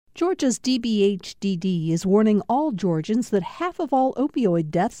Georgia's DBHDD is warning all Georgians that half of all opioid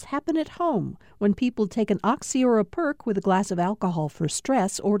deaths happen at home when people take an oxy or a perk with a glass of alcohol for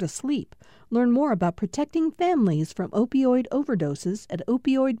stress or to sleep. Learn more about protecting families from opioid overdoses at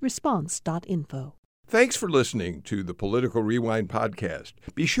opioidresponse.info. Thanks for listening to the Political Rewind podcast.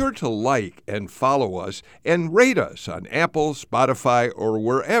 Be sure to like and follow us and rate us on Apple, Spotify, or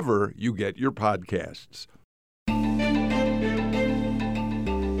wherever you get your podcasts.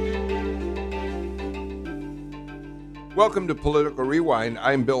 Welcome to Political Rewind.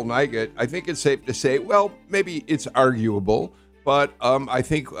 I'm Bill Nygut. I think it's safe to say, well, maybe it's arguable, but I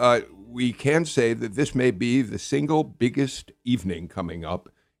think we can say that this may be the single biggest evening coming up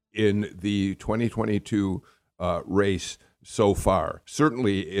in the 2022 race so far.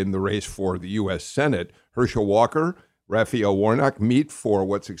 Certainly in the race for the U.S. Senate, Herschel Walker, Raphael Warnock meet for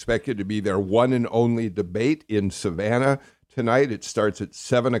what's expected to be their one and only debate in Savannah tonight. It starts at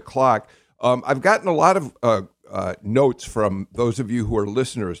 7 o'clock. I've gotten a lot of notes from those of you who are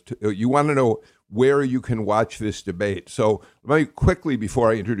listeners. You want to know where you can watch this debate. So let me quickly,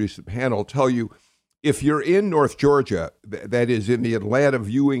 before I introduce the panel, tell you, if you're in North Georgia, that is in the Atlanta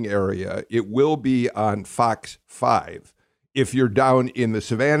viewing area, it will be on Fox 5. If you're down in the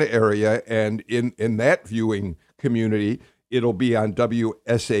Savannah area and in that viewing community, it'll be on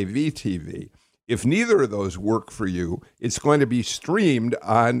WSAV TV. If neither of those work for you, it's going to be streamed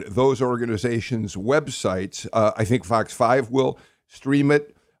on those organizations' websites. I think Fox 5 will stream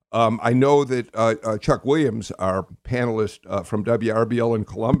it. I know that Chuck Williams, our panelist from WRBL in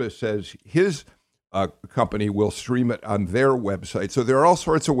Columbus, says his company will stream it on their website. So there are all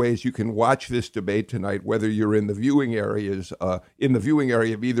sorts of ways you can watch this debate tonight, whether you're in the viewing areas, in the viewing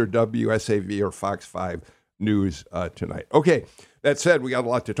area of either WSAV or Fox 5 News tonight. Okay, that said, we got a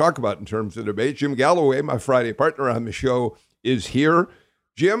lot to talk about in terms of debate. Jim Galloway, my Friday partner on the show, is here.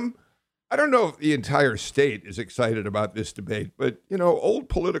 Jim, I don't know if the entire state is excited about this debate, but, you know, old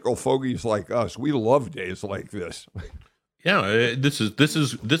political fogies like us, we love days like this. Yeah, this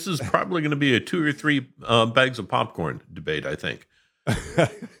is probably going to be a 2 or 3 bags of popcorn debate, I think.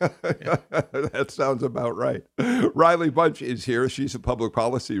 That sounds about right. Riley Bunch is here. She's a public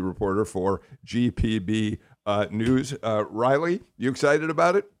policy reporter for GPB News. Riley, you excited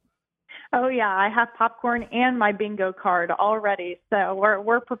about it? Oh, yeah. I have popcorn and my bingo card already, so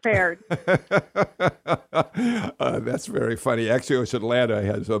we're prepared. That's very funny. Axios Atlanta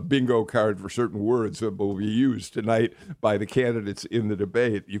has a bingo card for certain words that will be used tonight by the candidates in the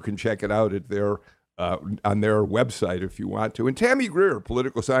debate. You can check it out at their on their website if you want to. And Tammy Greer,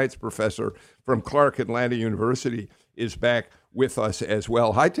 political science professor from Clark Atlanta University, is back with us as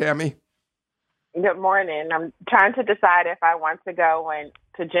well. Hi, Tammy. Good morning. I'm trying to decide if I want to go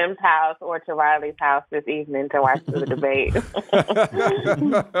to Jim's house or to Riley's house this evening to watch the debate.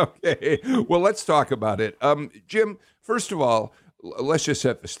 Okay. Well, let's talk about it. Jim, first of all, let's just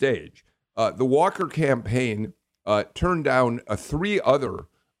set the stage. The Walker campaign turned down 3 other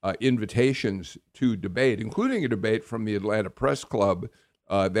invitations to debate, including a debate from the Atlanta Press Club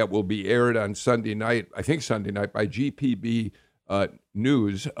that will be aired on Sunday night, I think Sunday night, by GPB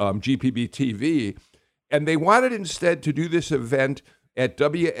News, GPB TV. And they wanted instead to do this event at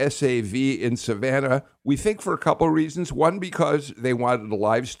WSAV in Savannah, we think for a couple of reasons. One, because they wanted a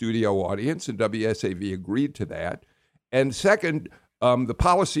live studio audience, and WSAV agreed to that. And second, the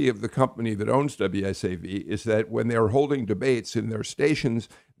policy of the company that owns WSAV is that when they're holding debates in their stations,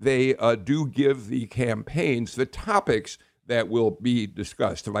 they do give the campaigns the topics that will be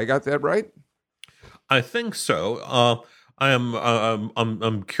discussed. Have I got that right? I think so.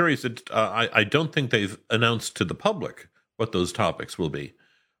 I'm curious. I don't think they've announced to the public what those topics will be.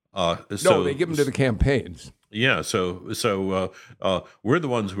 No, they give them to the campaigns. Yeah, so we're the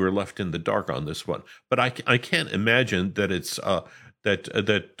ones who are left in the dark on this one. But I can't imagine that it's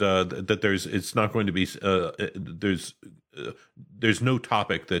that there's it's not going to be there's no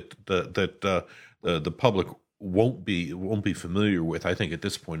topic that the public won't be familiar with. I think at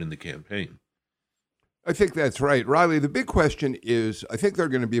this point in the campaign. I think that's right, Riley. The big question is, I think there are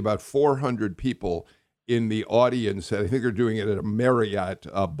going to be about 400 people in the audience. I think they're doing it at a Marriott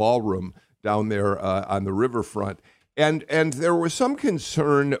ballroom down there on the riverfront. And there was some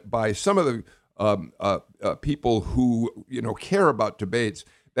concern by some of the people who care about debates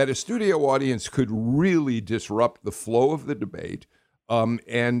that a studio audience could really disrupt the flow of the debate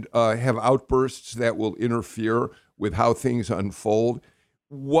and have outbursts that will interfere with how things unfold.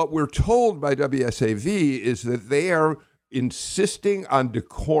 What we're told by WSAV is that they are insisting on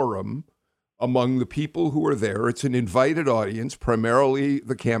decorum among the people who are there. It's an invited audience. Primarily,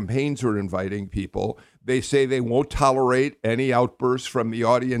 the campaigns are inviting people. They say they won't tolerate any outbursts from the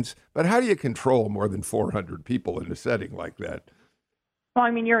audience. But how do you control more than 400 people in a setting like that? Well,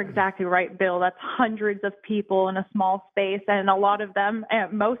 I mean, you're exactly right, Bill. That's hundreds of people in a small space, and a lot of them,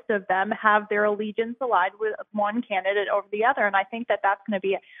 most of them, have their allegiance allied with one candidate over the other. And I think that that's going to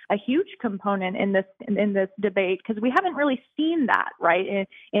be a huge component in this debate, because we haven't really seen that, right,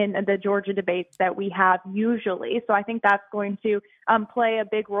 in the Georgia debates that we have usually. So I think that's going to play a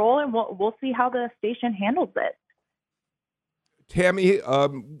big role, and we'll see how the station handles it. Tammy,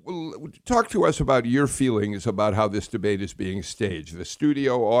 talk to us about your feelings about how this debate is being staged. The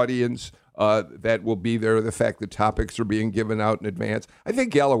studio audience that will be there, the fact that topics are being given out in advance. I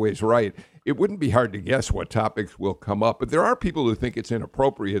think Galloway's right. It wouldn't be hard to guess what topics will come up, but there are people who think it's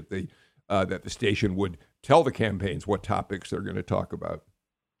inappropriate that the station would tell the campaigns what topics they're going to talk about.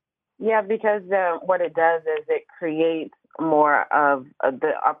 Yeah, because what it does is it creates more of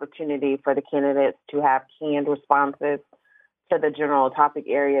the opportunity for the candidates to have canned responses to the general topic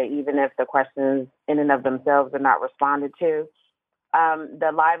area, even if the questions in and of themselves are not responded to.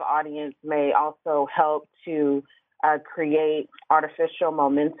 The live audience may also help to create artificial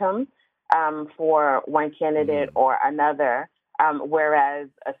momentum for one candidate or another, whereas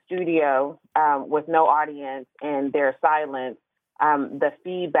a studio with no audience and their silence, the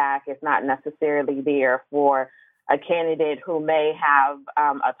feedback is not necessarily there for a candidate who may have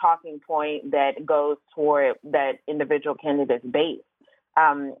a talking point that goes toward that individual candidate's base.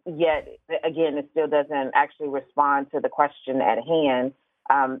 Yet, again, it still doesn't actually respond to the question at hand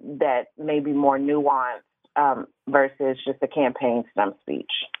that may be more nuanced versus just a campaign stump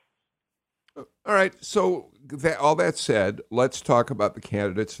speech. All right. So all that said, let's talk about the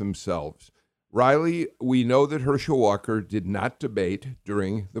candidates themselves. Riley, we know that Herschel Walker did not debate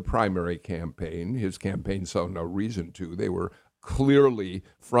during the primary campaign. His campaign saw no reason to. They were clearly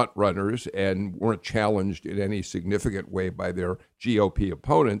front runners and weren't challenged in any significant way by their GOP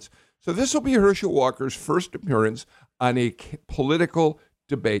opponents. So this will be Herschel Walker's first appearance on a political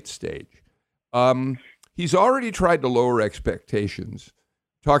debate stage. He's already tried to lower expectations,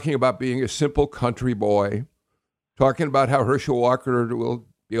 talking about being a simple country boy, talking about how Herschel Walker will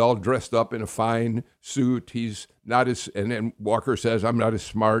be all dressed up in a fine suit. He's not and then Walker says, I'm not as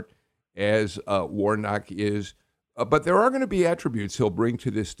smart as Warnock is. But there are going to be attributes he'll bring to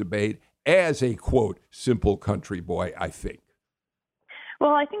this debate as a, quote, simple country boy, I think.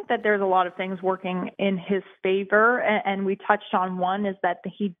 Well, I think that there's a lot of things working in his favor, and we touched on one is that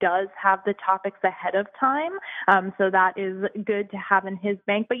he does have the topics ahead of time, so that is good to have in his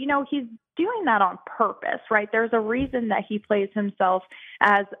bank. But, he's doing that on purpose, right? There's a reason that he plays himself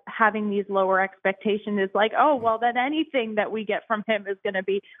as having these lower expectations. Is like, oh, well, then anything that we get from him is going to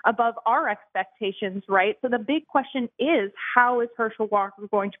be above our expectations, right? So the big question is, how is Herschel Walker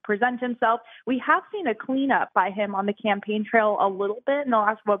going to present himself? We have seen a cleanup by him on the campaign trail a little bit in the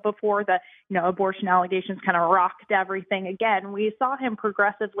last, before the abortion allegations kind of rocked everything again. We saw him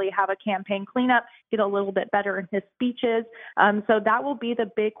progressively have a campaign cleanup, get a little bit better in his speeches. So that will be the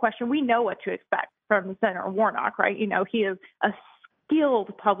big question. We know what to expect from Senator Warnock, right? He is a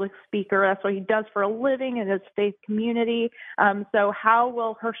skilled public speaker. That's what he does for a living in his faith community. So how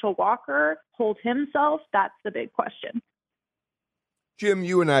will Herschel Walker hold himself? That's the big question. Jim,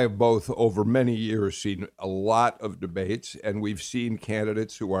 you and I have both over many years seen a lot of debates, and we've seen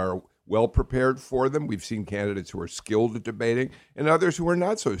candidates who are well prepared for them. We've seen candidates who are skilled at debating and others who are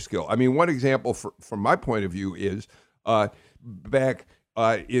not so skilled. I mean, one example from my point of view is back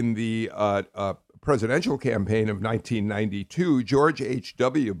in the presidential campaign of 1992, George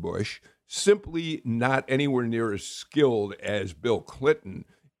H.W. Bush, simply not anywhere near as skilled as Bill Clinton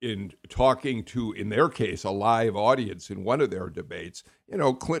in talking to, in their case, a live audience in one of their debates.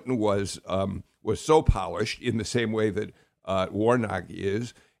 Clinton was so polished in the same way that Warnock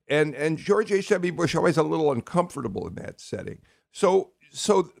is, and George H.W. Bush always a little uncomfortable in that setting. So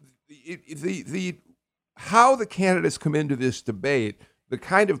the how the candidates come into this debate, the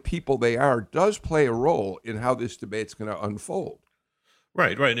kind of people they are, does play a role in how this debate's going to unfold.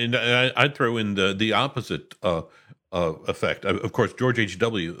 Right. And I'd throw in the opposite effect. Of course, George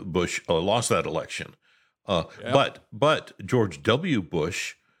H.W. Bush lost that election, but George W.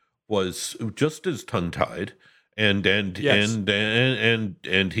 Bush was just as tongue-tied, and Yes.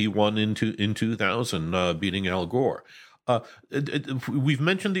 and he won in 2000, beating Al Gore. We've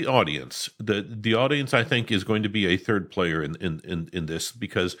mentioned the audience. The audience, I think, is going to be a third player in this,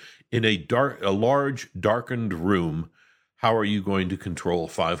 because in a large darkened room, how are you going to control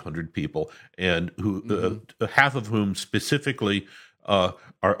 500 people, and who half of whom specifically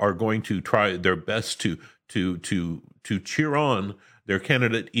are going to try their best to cheer on their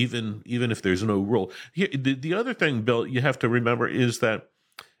candidate, even if there's no rule. Here, the other thing, Bill, you have to remember is that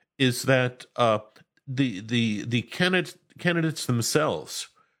the candidates themselves,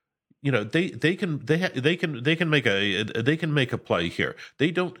 they can make a play here.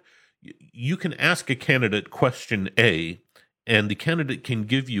 You can ask a candidate question A, and the candidate can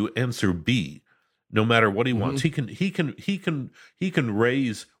give you answer B, no matter what he wants. He can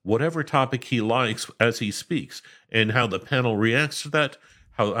raise whatever topic he likes as he speaks, and how the panel reacts to that,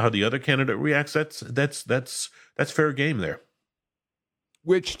 how the other candidate reacts. That's fair game there.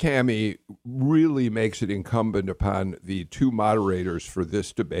 Which, Tammy, really makes it incumbent upon the two moderators for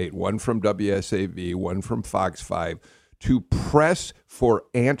this debate, one from WSAV, one from Fox 5, to press for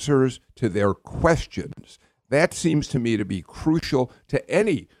answers to their questions. That seems to me to be crucial to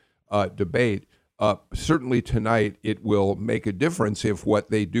any debate. Certainly tonight, it will make a difference if what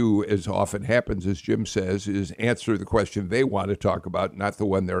they do, as often happens, as Jim says, is answer the question they want to talk about, not the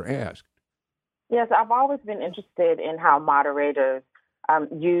one they're asked. Yes, I've always been interested in how moderators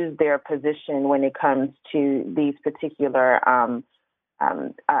use their position when it comes to these particular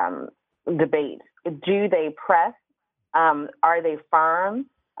debates. Do they press? Are they firm?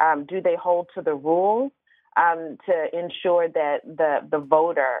 Do they hold to the rules to ensure that the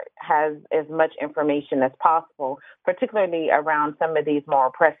voter has as much information as possible, particularly around some of these more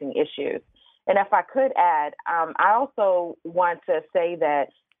pressing issues? And if I could add, I also want to say that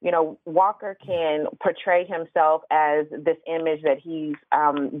Walker can portray himself as this image that he's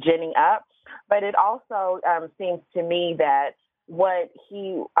ginning up, but it also seems to me that what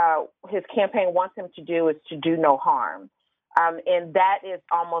his campaign wants him to do is to do no harm. And that is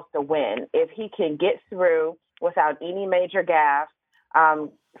almost a win. If he can get through without any major gaffes,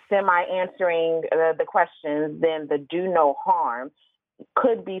 semi-answering the questions, then the do no harm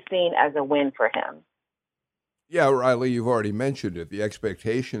could be seen as a win for him. Yeah, Riley, you've already mentioned it. The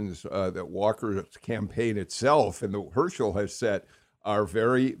expectations that Walker's campaign itself and the Herschel has set are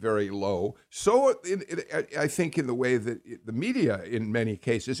very, very low. So I think in the way that the media, in many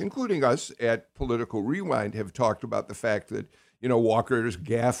cases, including us at Political Rewind, have talked about the fact that, Walker is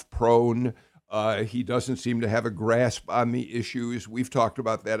gaffe prone. He doesn't seem to have a grasp on the issues. We've talked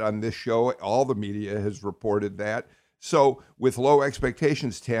about that on this show. All the media has reported that. So with low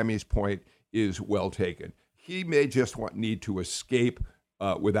expectations, Tammy's point is well taken. He may just need to escape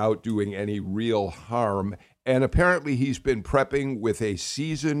without doing any real harm. And apparently he's been prepping with a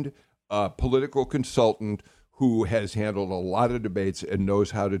seasoned political consultant who has handled a lot of debates and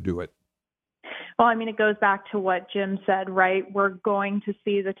knows how to do it. Well, I mean, it goes back to what Jim said, right? We're going to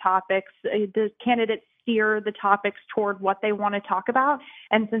see the topics. The candidates steer the topics toward what they want to talk about.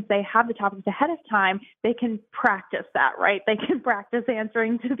 And since they have the topics ahead of time, they can practice that, right? They can practice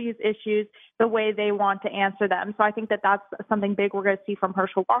answering to these issues the way they want to answer them. So I think that that's something big we're going to see from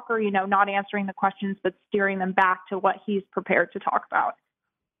Herschel Walker, not answering the questions, but steering them back to what he's prepared to talk about.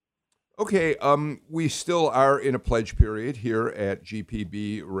 Okay, we still are in a pledge period here at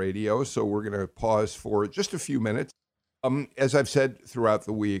GPB Radio, so we're going to pause for just a few minutes. As I've said throughout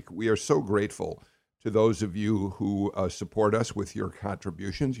the week, we are so grateful to those of you who support us with your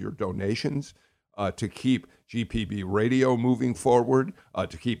contributions, your donations, to keep GPB Radio moving forward,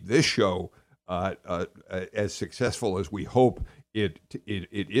 to keep this show as successful as we hope it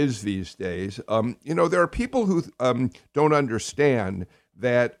is these days. There are people who don't understand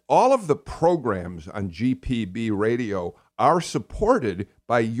that all of the programs on GPB Radio are supported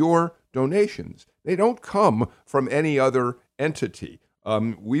by your donations. They don't come from any other entity.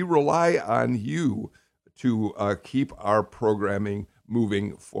 We rely on you to keep our programming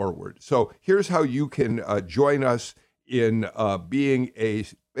moving forward. So here's how you can join us in being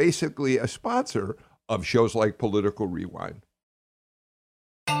basically a sponsor of shows like Political Rewind.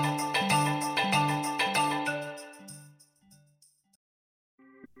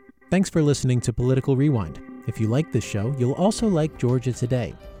 Thanks for listening to Political Rewind. If you like this show, you'll also like Georgia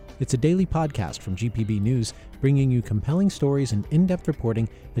Today. It's a daily podcast from GPB News, bringing you compelling stories and in-depth reporting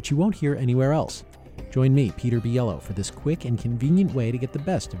that you won't hear anywhere else. Join me, Peter Biello, for this quick and convenient way to get the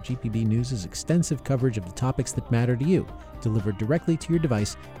best of GPB News' extensive coverage of the topics that matter to you, delivered directly to your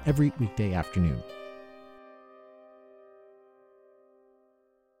device every weekday afternoon.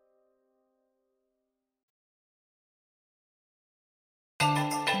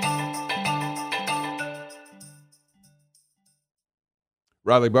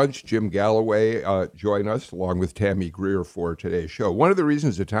 Riley Bunch, Jim Galloway join us along with Tammy Greer for today's show. One of the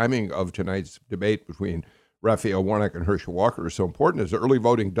reasons the timing of tonight's debate between Raphael, Warnock, and Herschel Walker is so important is that early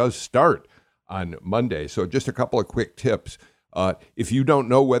voting does start on Monday. So just a couple of quick tips. If you don't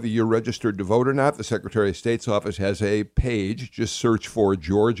know whether you're registered to vote or not, the Secretary of State's office has a page. Just search for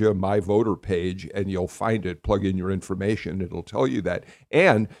Georgia My Voter page, and you'll find it. Plug in your information. It'll tell you that.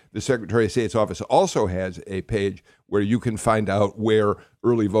 And the Secretary of State's office also has a page where you can find out where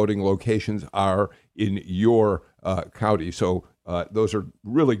early voting locations are in your county. So those are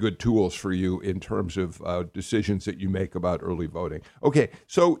really good tools for you in terms of decisions that you make about early voting. Okay,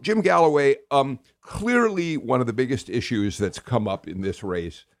 so Jim Galloway, clearly one of the biggest issues that's come up in this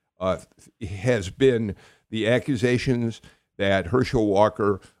race has been the accusations that Herschel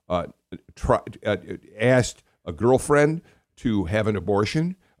Walker asked a girlfriend to have an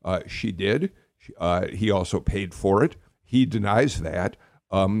abortion. She did. He also paid for it. He denies that.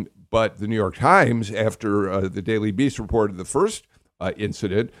 But the New York Times, after the Daily Beast reported the first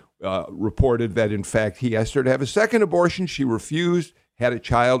incident, reported that, in fact, he asked her to have a second abortion. She refused, had a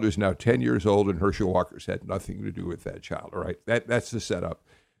child who's now 10 years old, and Herschel Walker's had nothing to do with that child. All right, that's the setup.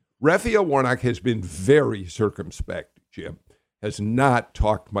 Raphael Warnock has been very circumspect, Jim, has not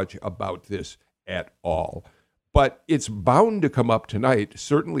talked much about this at all. But it's bound to come up tonight,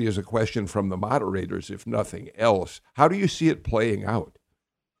 certainly as a question from the moderators, if nothing else. How do you see it playing out?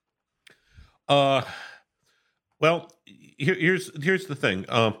 Well, here's the thing.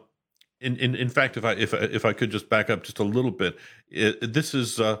 In fact, if I could just back up just a little bit, this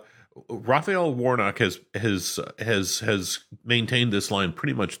is Raphael Warnock has maintained this line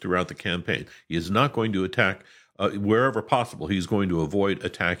pretty much throughout the campaign. He is not going to attack wherever possible. He's going to avoid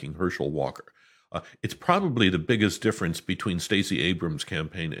attacking Herschel Walker. It's probably the biggest difference between Stacey Abrams'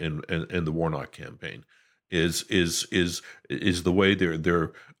 campaign and the Warnock campaign is the way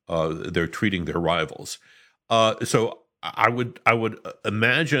they're treating their rivals. So I would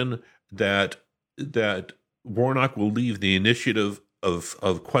imagine that Warnock will leave the initiative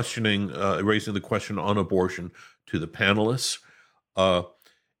of questioning, raising the question on abortion to the panelists.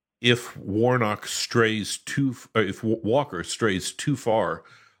 If Walker strays too far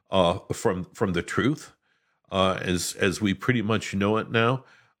from the truth, as we pretty much know it now,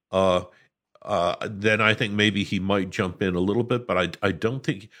 then I think maybe he might jump in a little bit, but I don't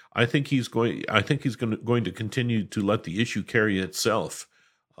think. I think he's going to continue to let the issue carry itself.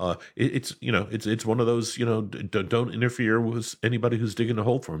 It's one of those, don't interfere with anybody who's digging a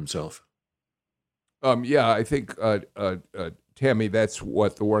hole for himself. I think Tammy, that's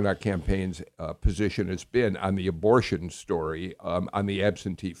what the Warnock campaign's position has been on the abortion story, on the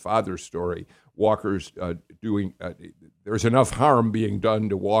absentee father story. Walker's doing. There's enough harm being done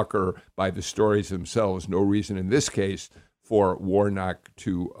to Walker by the stories themselves. No reason in this case for Warnock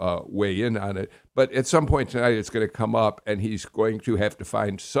to weigh in on it. But at some point tonight, it's going to come up, and he's going to have to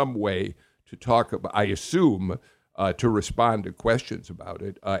find some way to talk about, I assume, to respond to questions about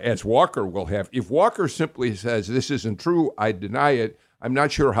it, as Walker will have. If Walker simply says, this isn't true, I deny it, I'm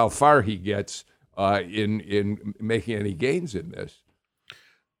not sure how far he gets in making any gains in this.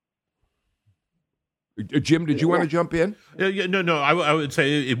 Jim, did you want to jump in? No. I would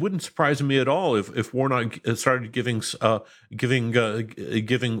say it wouldn't surprise me at all if Warnock started giving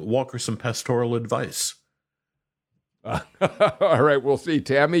Walker some pastoral advice. All right, we'll see.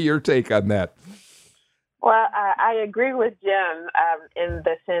 Tammy, your take on that. Well, I agree with Jim in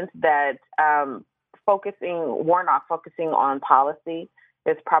the sense that Warnock focusing on policy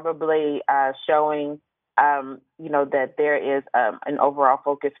is probably showing, that there is an overall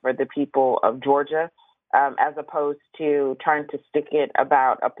focus for the people of Georgia, as opposed to trying to stick it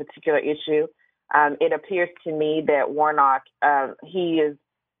about a particular issue. It appears to me that Warnock, his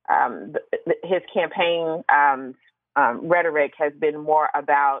campaign rhetoric has been more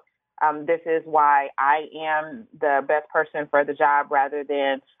about this is why I am the best person for the job, rather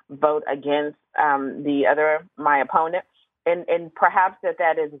than vote against my opponent. And perhaps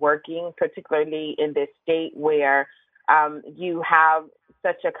that is working, particularly in this state where you have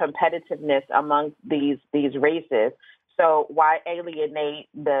such a competitiveness among these races. So why alienate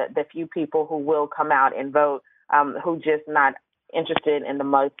the few people who will come out and vote, who just not interested in the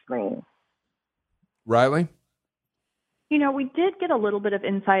mudslinging? Riley? We did get a little bit of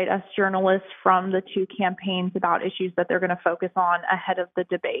insight as journalists from the two campaigns about issues that they're going to focus on ahead of the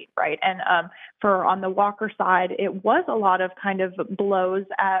debate, right? And on the Walker side, it was a lot of kind of blows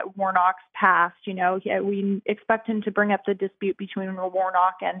at Warnock's past. We expect him to bring up the dispute between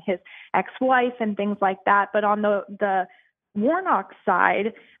Warnock and his ex-wife and things like that. But on the Warnock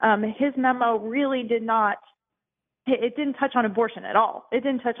side, his memo really did not it didn't touch on abortion at all. It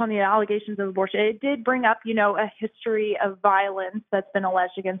didn't touch on the allegations of abortion. It did bring up, a history of violence that's been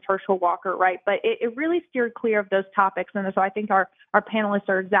alleged against Herschel Walker, right? But it really steered clear of those topics. And so I think our panelists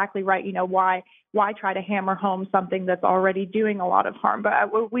are exactly right. Why try to hammer home something that's already doing a lot of harm?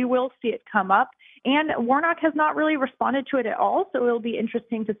 But we will see it come up. And Warnock has not really responded to it at all. So it'll be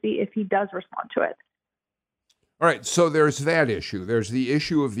interesting to see if he does respond to it. All right, so there's that issue. There's the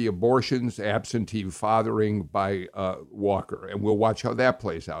issue of the abortions, absentee fathering by Walker, and we'll watch how that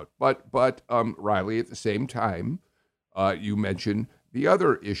plays out. But Riley, at the same time, you mentioned the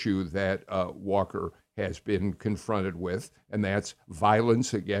other issue that Walker has been confronted with, and that's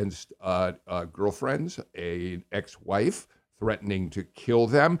violence against girlfriends, an ex-wife threatening to kill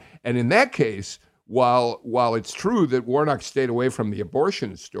them. And in that case, while it's true that Warnock stayed away from the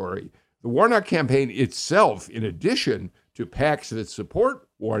abortion story, the Warnock campaign itself, in addition to PACs that support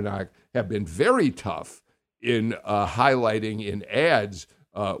Warnock, have been very tough in highlighting in ads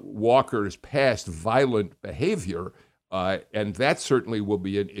Walker's past violent behavior, and that certainly will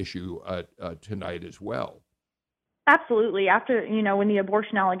be an issue tonight as well. Absolutely. After, when the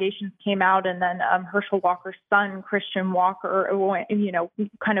abortion allegations came out and then Herschel Walker's son, Christian Walker,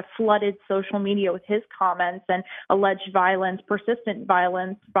 kind of flooded social media with his comments and alleged violence, persistent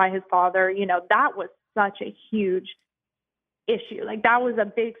violence by his father, that was such a huge issue. Like, that was a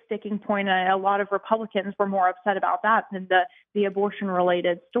big sticking point, and a lot of Republicans were more upset about that than the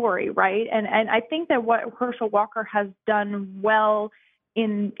abortion-related story, right? And I think that what Herschel Walker has done well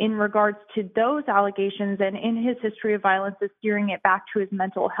in regards to those allegations and in his history of violence is steering it back to his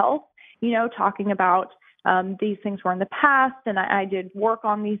mental health, talking about these things were in the past and I did work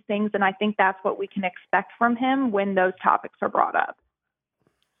on these things. And I think that's what we can expect from him when those topics are brought up.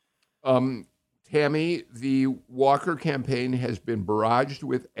 Tammy, the Walker campaign has been barraged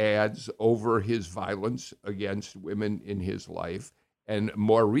with ads over his violence against women in his life. And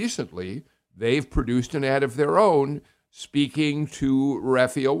more recently, they've produced an ad of their own speaking to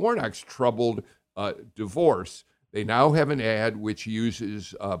Raphael Warnock's troubled divorce. They now have an ad which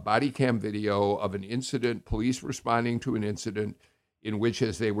uses body cam video of an incident, police responding to an incident in which,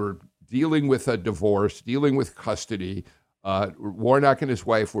 as they were dealing with a divorce, dealing with custody, Warnock and his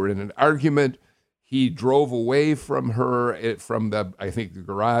wife were in an argument. He drove away from her from the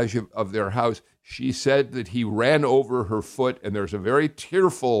garage of their house. She said that he ran over her foot, and there's a very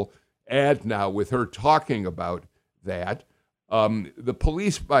tearful ad now with her talking about that. The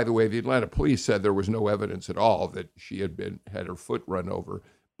police, by the way, the Atlanta police said there was no evidence at all that she had her foot run over.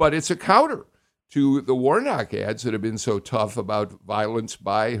 But it's a counter to the Warnock ads that have been so tough about violence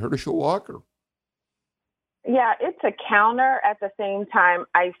by Herschel Walker. Yeah, it's a counter. At the same time,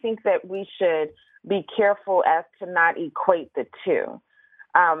 I think that we should be careful as to not equate the two,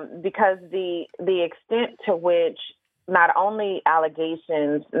 because the extent to which not only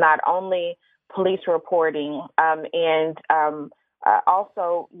allegations, not only police reporting, and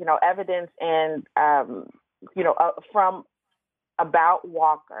also, evidence and, from about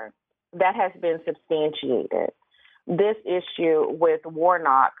Walker that has been substantiated. This issue with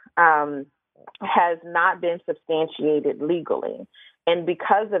Warnock has not been substantiated legally. And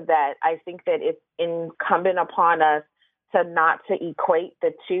because of that, I think that it's incumbent upon us to equate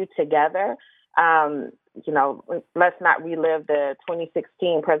the two together. Let's not relive the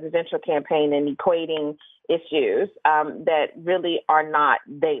 2016 presidential campaign and equating issues that really are not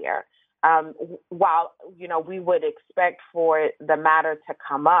there. While, we would expect for the matter to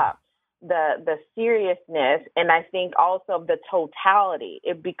come up, the seriousness and I think also the totality,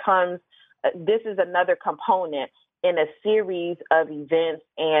 it becomes, this is another component in a series of events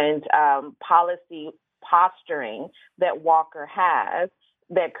and policy posturing that Walker has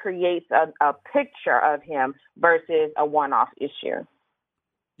that creates a picture of him versus a one-off issue.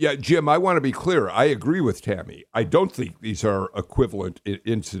 Yeah, Jim, I want to be clear. I agree with Tammy. I don't think these are equivalent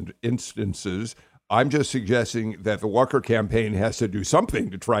instances. I'm just suggesting that the Walker campaign has to do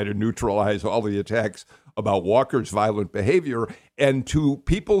something to try to neutralize all the attacks about Walker's violent behavior. And to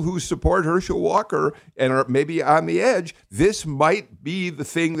people who support Herschel Walker and are maybe on the edge, this might be the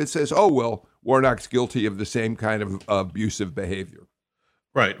thing that says, oh, well, Warnock's guilty of the same kind of abusive behavior.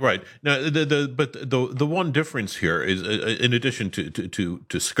 Right. Now, the one difference here is, in addition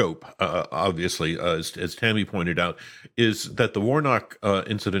to scope, obviously, as Tammy pointed out, is that the Warnock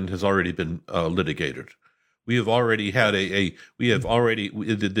incident has already been litigated. We have already had the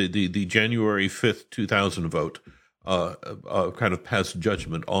January 5th, 2000 vote kind of passed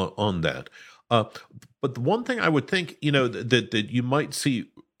judgment on that. But the one thing I would think, that you might see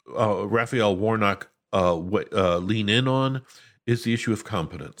Raphael Warnock lean in on is the issue of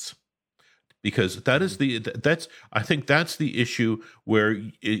competence. because I think that's the issue where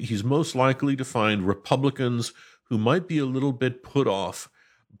he's most likely to find Republicans who might be a little bit put off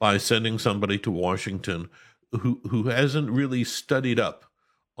by sending somebody to Washington who hasn't really studied up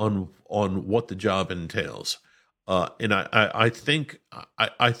on what the job entails. And I think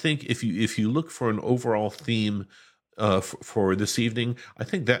if you look for an overall theme for this evening, I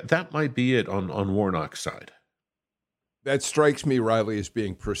think that might be it on Warnock's side. That strikes me, Riley, as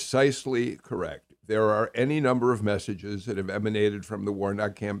being precisely correct. There are any number of messages that have emanated from the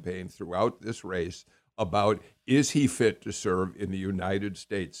Warnock campaign throughout this race about, is he fit to serve in the United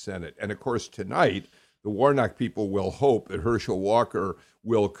States Senate? And of course, tonight, the Warnock people will hope that Herschel Walker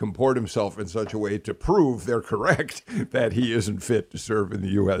will comport himself in such a way to prove they're correct that he isn't fit to serve in the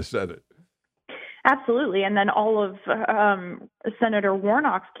U.S. Senate. Absolutely. And then all of Senator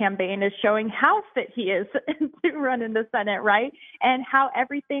Warnock's campaign is showing how fit he is to run in the Senate, right? And how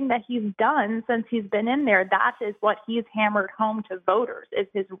everything that he's done since he's been in there, that is what he's hammered home to voters, is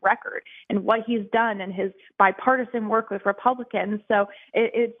his record and what he's done and his bipartisan work with Republicans. So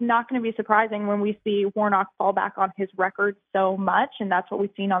it's not going to be surprising when we see Warnock fall back on his record so much. And that's what we've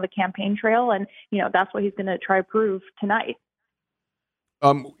seen on the campaign trail. And, that's what he's going to try to prove tonight.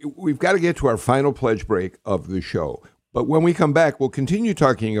 We've got to get to our final pledge break of the show. But when we come back, we'll continue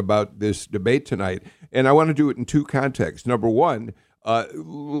talking about this debate tonight. And I want to do it in two contexts. Number one,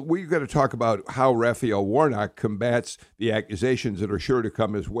 we've got to talk about how Raphael Warnock combats the accusations that are sure to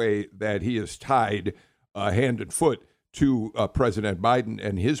come his way that he is tied hand and foot to President Biden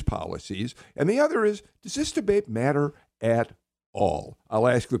and his policies. And the other is, does this debate matter at all? I'll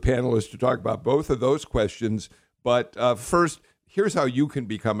ask the panelists to talk about both of those questions. But first, here's how you can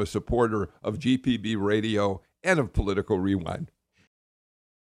become a supporter of GPB Radio and of Political Rewind.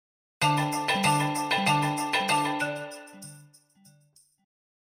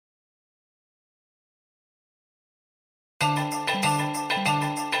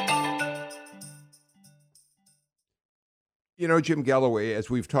 Jim Galloway, as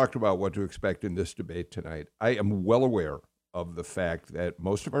we've talked about what to expect in this debate tonight, I am well aware of the fact that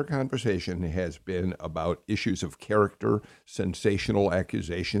most of our conversation has been about issues of character, sensational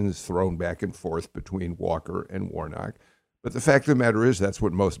accusations thrown back and forth between Walker and Warnock. But the fact of the matter is that's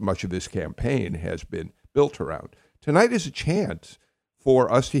what much of this campaign has been built around. Tonight is a chance for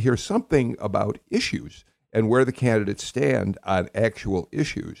us to hear something about issues and where the candidates stand on actual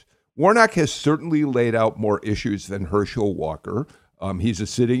issues. Warnock has certainly laid out more issues than Herschel Walker. He's a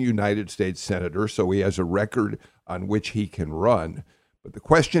sitting United States senator, so he has a record on which he can run. But the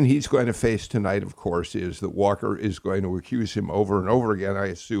question he's going to face tonight, of course, is that Walker is going to accuse him over and over again, I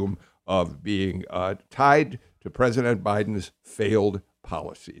assume, of being tied to President Biden's failed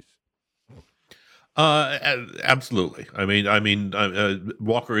policies. Absolutely. I mean,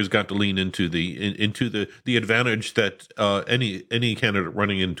 Walker has got to lean into the advantage that any candidate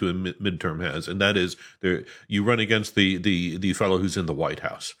running into a midterm has, and that is you run against the fellow who's in the White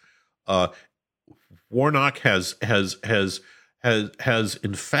House. Warnock has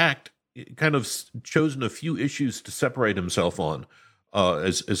in fact kind of chosen a few issues to separate himself on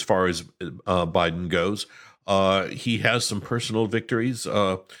as far as Biden goes. He has some personal victories.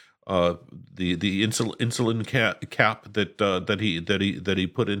 The insulin cap that he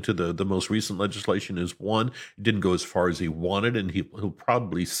put into the most recent legislation is one. It didn't go as far as he wanted, and he'll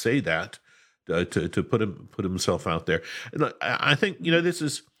probably say that to put himself out there. And I think this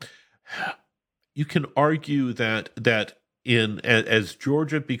is. You can argue that as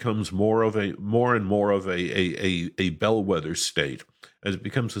Georgia becomes more and more of a bellwether state, as it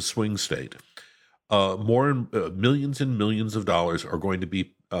becomes a swing state, millions and millions of dollars are going to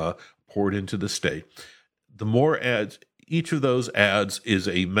be poured into the state. The more ads, each of those ads is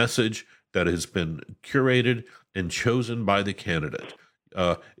a message that has been curated and chosen by the candidate.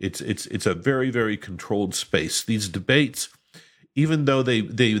 It's a very, very controlled space. These debates, even though they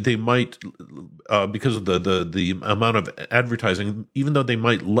might, because of the amount of advertising, even though they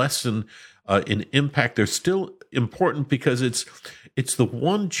might lessen in impact, they're still important because it's the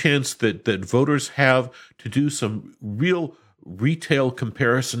one chance that voters have to do some real retail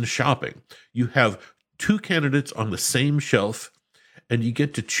comparison shopping. You have two candidates on the same shelf, and you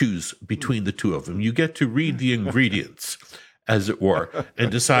get to choose between the two of them. You get to read the ingredients, as it were,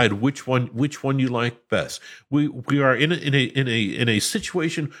 and decide which one you like best. We are in a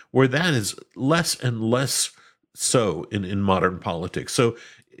situation where that is less and less so in modern politics. So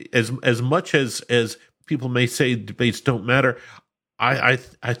as much as people may say debates don't matter, I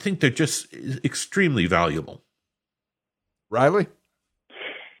think they're just extremely valuable. Riley?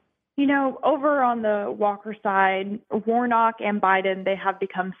 Over on the Walker side, Warnock and Biden, they have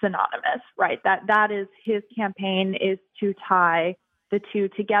become synonymous, right? That is his campaign, is to tie the two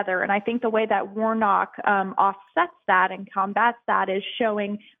together. And I think the way that Warnock offsets that and combats that is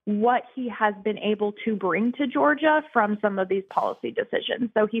showing what he has been able to bring to Georgia from some of these policy decisions.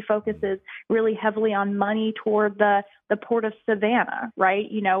 So he focuses really heavily on money toward the port of Savannah, right?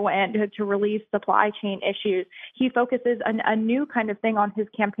 And to relieve supply chain issues. He focuses a new kind of thing on his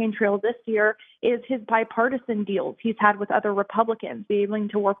campaign trail this year is his bipartisan deals he's had with other Republicans, being able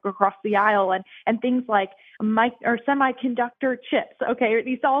to work across the aisle and things like semiconductor chips. Okay,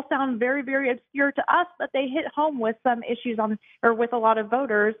 these all sound very, very obscure to us, but they hit home with some issues with a lot of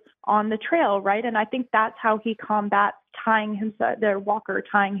voters on the trail, right? And I think that's how he combats Walker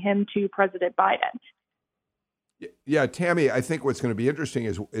tying him to President Biden. Yeah, Tammy, I think what's going to be interesting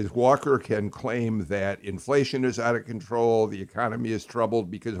is Walker can claim that inflation is out of control, the economy is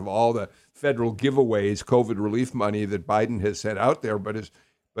troubled because of all the federal giveaways, COVID relief money that Biden has sent out there.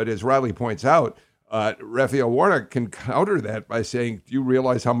 But as Riley points out, Raphael Warnock can counter that by saying, do you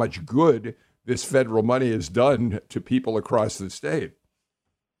realize how much good this federal money has done to people across the state?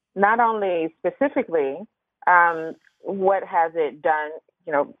 Not only specifically, what has it done,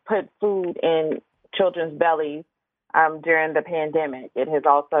 put food in children's bellies during the pandemic. It has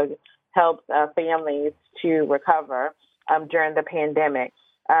also helped families to recover during the pandemic.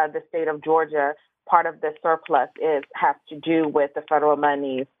 The state of Georgia, part of the surplus has to do with the federal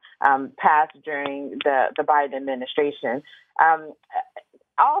monies passed during the Biden administration.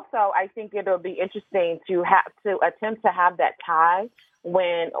 Also, I think it'll be interesting to attempt to have that tie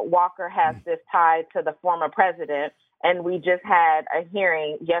when Walker has this tie to the former president. And we just had a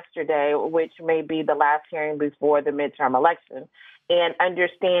hearing yesterday, which may be the last hearing before the midterm election, and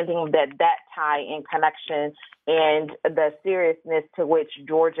understanding that tie and connection and the seriousness to which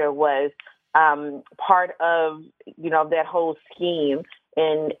Georgia was part of, that whole scheme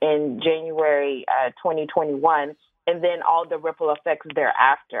in January 2021, and then all the ripple effects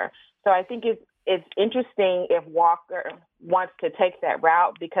thereafter. So I think it's interesting if Walker wants to take that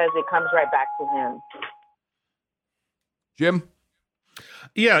route because it comes right back to him. Jim?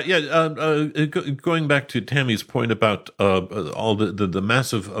 Yeah. Going back to Tammy's point about all the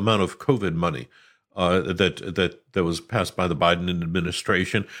massive amount of COVID money that was passed by the Biden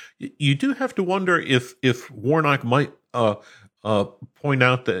administration, you do have to wonder if Warnock might point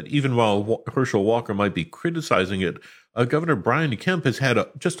out that even while Herschel Walker might be criticizing it, Governor Brian Kemp has had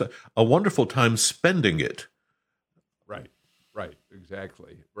just a wonderful time spending it. Right,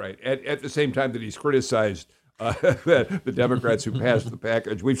 exactly. Right. At the same time that he's criticized the Democrats who passed the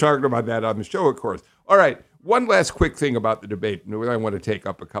package. We've talked about that on the show, of course. All right, one last quick thing about the debate, and I want to take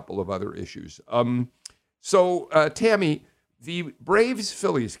up a couple of other issues. So, Tammy, the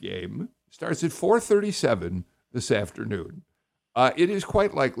Braves-Phillies game starts at 4:37 this afternoon. It is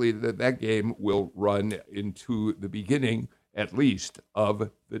quite likely that game will run into the beginning, at least,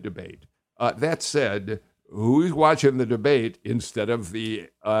 of the debate. That said, who's watching the debate instead of the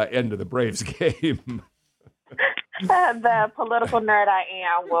end of the Braves game? The political nerd I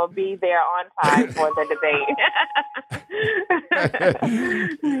am will be there on time for the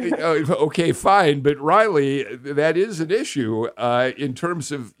debate. Okay, fine. But Riley, that is an issue in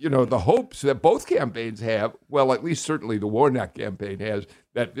terms of, the hopes that both campaigns have. Well, at least certainly the Warnock campaign has,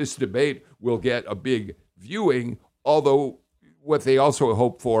 that this debate will get a big viewing, although what they also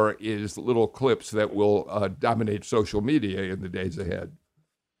hope for is little clips that will dominate social media in the days ahead.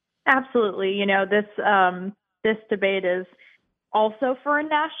 Absolutely. This debate is also for a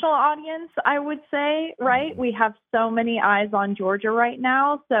national audience, I would say, right? We have so many eyes on Georgia right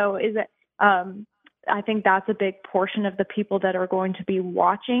now. So I think that's a big portion of the people that are going to be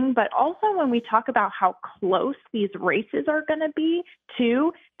watching. But also when we talk about how close these races are going to be,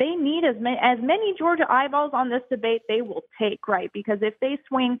 too, they need as many Georgia eyeballs on this debate they will take, right? Because if they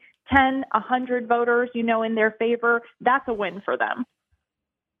swing 10, 100 voters, in their favor, that's a win for them.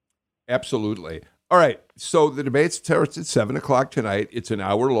 Absolutely. All right, so the debate starts at 7 o'clock tonight. It's an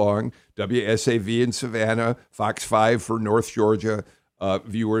hour long. WSAV in Savannah, Fox 5 for North Georgia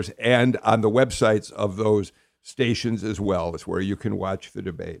viewers, and on the websites of those stations as well is where you can watch the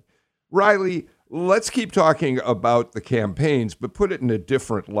debate. Riley, let's keep talking about the campaigns, but put it in a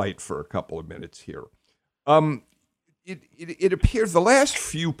different light for a couple of minutes here. It appears the last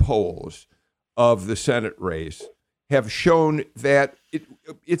few polls of the Senate race have shown that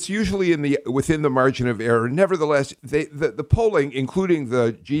it's usually within the margin of error. Nevertheless, the polling, including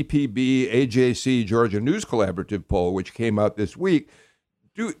the GPB, AJC, Georgia News Collaborative poll, which came out this week,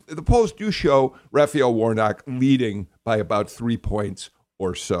 the polls do show Raphael Warnock leading by about 3 points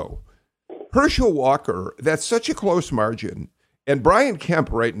or so. Herschel Walker, that's such a close margin. And Brian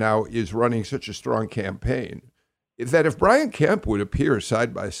Kemp right now is running such a strong campaign that if Brian Kemp would appear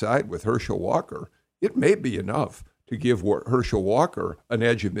side by side with Herschel Walker, it may be enough to give Herschel Walker an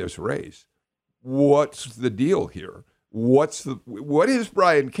edge in this race. What's the deal here? What does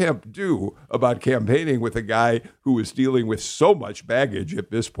Brian Kemp do about campaigning with a guy who is dealing with so much baggage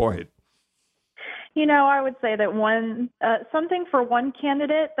at this point? I would say that something for one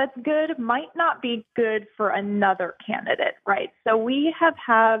candidate that's good might not be good for another candidate, right? So we have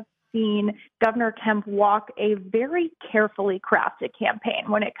seen Governor Kemp walk a very carefully crafted campaign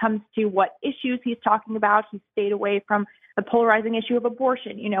when it comes to what issues he's talking about. He stayed away from the polarizing issue of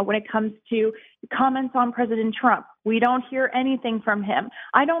abortion. When it comes to comments on President Trump, we don't hear anything from him.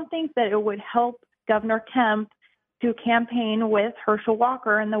 I don't think that it would help Governor Kemp to campaign with Herschel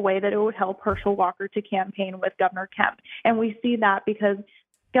Walker in the way that it would help Herschel Walker to campaign with Governor Kemp. And we see that because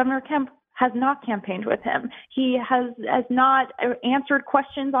Governor Kemp has not campaigned with him. He has not answered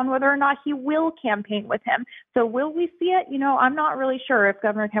questions on whether or not he will campaign with him. So will we see it? I'm not really sure if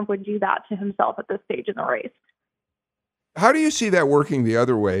Governor Kemp would do that to himself at this stage in the race. How do you see that working the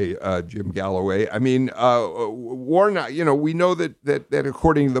other way, Jim Galloway? I mean, Warnock, we know that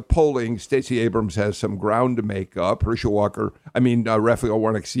according to the polling, Stacey Abrams has some ground to make up. Raphael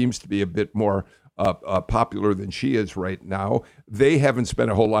Warnock seems to be a bit more popular than she is right now. They haven't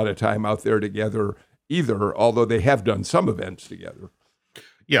spent a whole lot of time out there together either, although they have done some events together.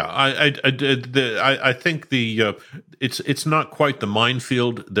 Yeah, I think it's not quite the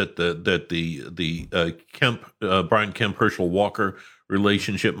minefield that the Brian Kemp Herschel Walker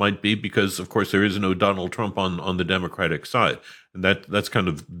relationship might be, because of course there is no Donald Trump on the Democratic side, and that's kind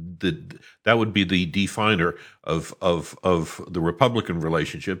of that would be the definer of the Republican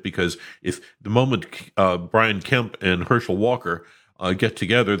relationship, because if the moment Brian Kemp and Herschel Walker get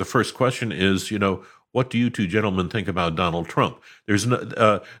together, the first question is, what do you two gentlemen think about Donald Trump? Yes,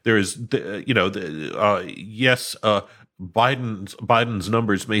 Biden's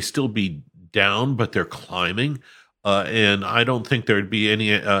numbers may still be down, but they're climbing, and I don't think there'd be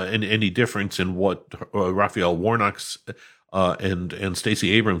any difference in what Raphael Warnock's and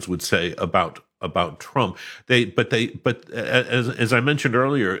Stacey Abrams would say about Trump. But as I mentioned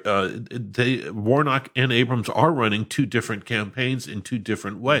earlier, Warnock and Abrams are running two different campaigns in two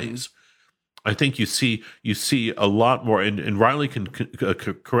different ways. I think you see a lot more, and Riley can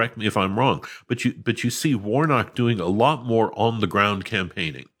correct me if I'm wrong, but you see Warnock doing a lot more on the ground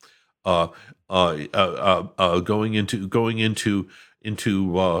campaigning, going into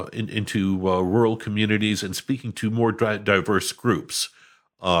rural communities and speaking to more diverse groups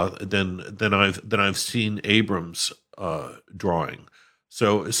than I've seen Abrams drawing.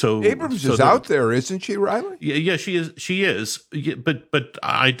 So Abrams is out there, isn't she, Riley? Yeah, she is. But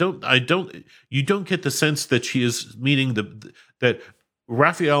I don't. You don't get the sense that she is meaning that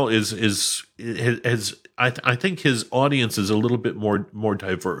Raphael has. I think his audience is a little bit more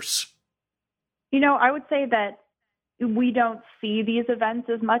diverse. I would say that we don't see these events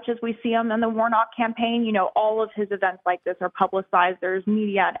as much as we see them in the Warnock campaign. All of his events like this are publicized. There's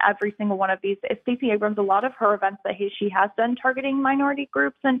media at every single one of these. Stacey Abrams, a lot of her events that she has done targeting minority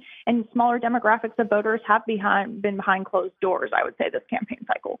groups and smaller demographics of voters have been behind closed doors, I would say, this campaign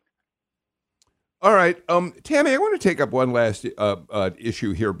cycle. All right. Tammy, I want to take up one last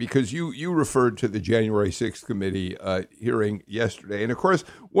issue here, because you referred to the January 6th committee hearing yesterday. And, of course,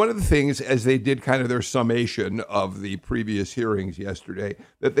 one of the things, as they did kind of their summation of the previous hearings yesterday,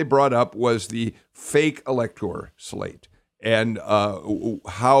 that they brought up was the fake elector slate and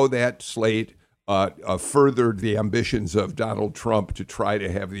how that slate furthered the ambitions of Donald Trump to try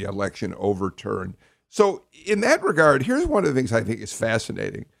to have the election overturned. So in that regard, here's one of the things I think is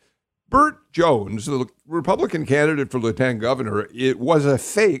fascinating. Burt Jones, the Republican candidate for lieutenant governor, it was a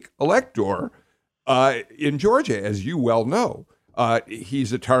fake elector in Georgia, as you well know.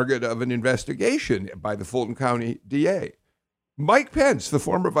 He's a target of an investigation by the Fulton County DA. Mike Pence, the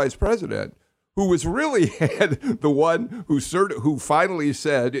former vice president, who was really the one who finally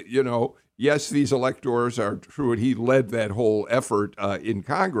said, yes, these electors are true, and he led that whole effort in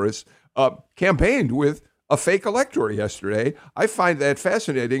Congress, campaigned with a fake elector yesterday. I find that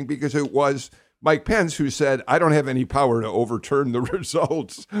fascinating because it was Mike Pence who said, I don't have any power to overturn the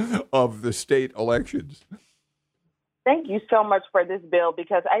results of the state elections. Thank you so much for this, Bill,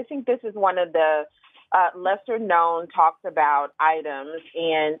 because I think this is one of the lesser known, talked about items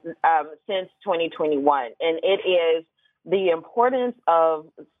since 2021. And it is the importance of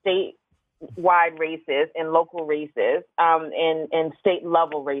statewide races and local races and state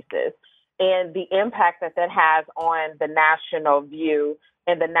level races, and the impact that has on the national view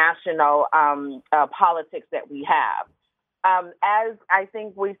in the national politics that we have. As I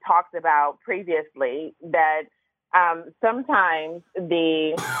think we've talked about previously, that sometimes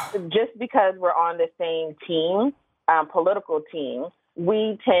just because we're on the same team, political team,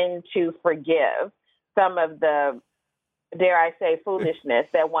 we tend to forgive some of the, dare I say, foolishness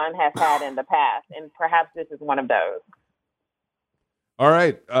that one has had in the past. And perhaps this is one of those. All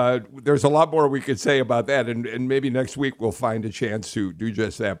right. There's a lot more we could say about that, and maybe next week we'll find a chance to do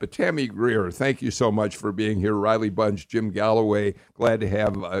just that. But Tammy Greer, thank you so much for being here. Riley Bunch, Jim Galloway, glad to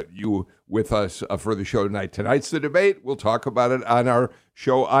have you with us for the show tonight. Tonight's the debate. We'll talk about it on our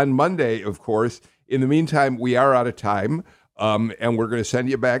show on Monday, of course. In the meantime, we are out of time, and we're going to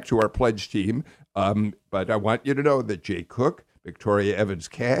send you back to our pledge team. But I want you to know that Jay Cook, Victoria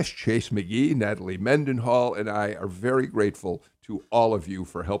Evans-Cash, Chase McGee, Natalie Mendenhall, and I are very grateful to all of you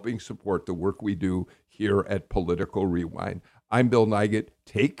for helping support the work we do here at Political Rewind. I'm Bill Nigut.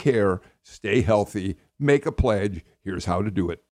 Take care, stay healthy, make a pledge. Here's how to do it.